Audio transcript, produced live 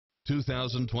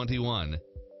2021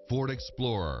 Ford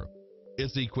Explorer.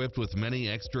 It's equipped with many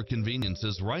extra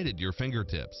conveniences right at your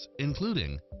fingertips,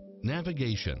 including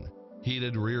navigation,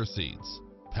 heated rear seats,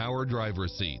 power driver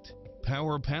seat,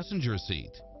 power passenger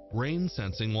seat, rain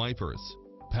sensing wipers,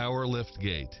 power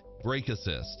liftgate, brake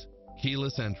assist,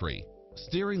 keyless entry,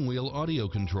 steering wheel audio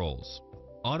controls,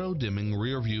 auto dimming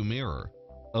rear view mirror,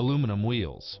 aluminum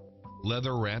wheels,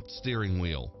 leather wrapped steering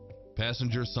wheel,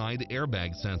 passenger side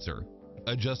airbag sensor,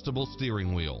 adjustable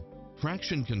steering wheel,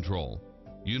 traction control,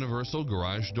 universal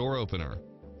garage door opener,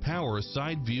 power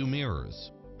side view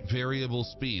mirrors, variable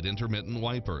speed intermittent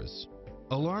wipers,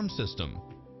 alarm system,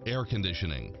 air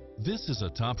conditioning. This is a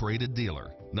top-rated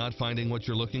dealer. Not finding what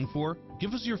you're looking for?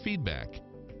 Give us your feedback.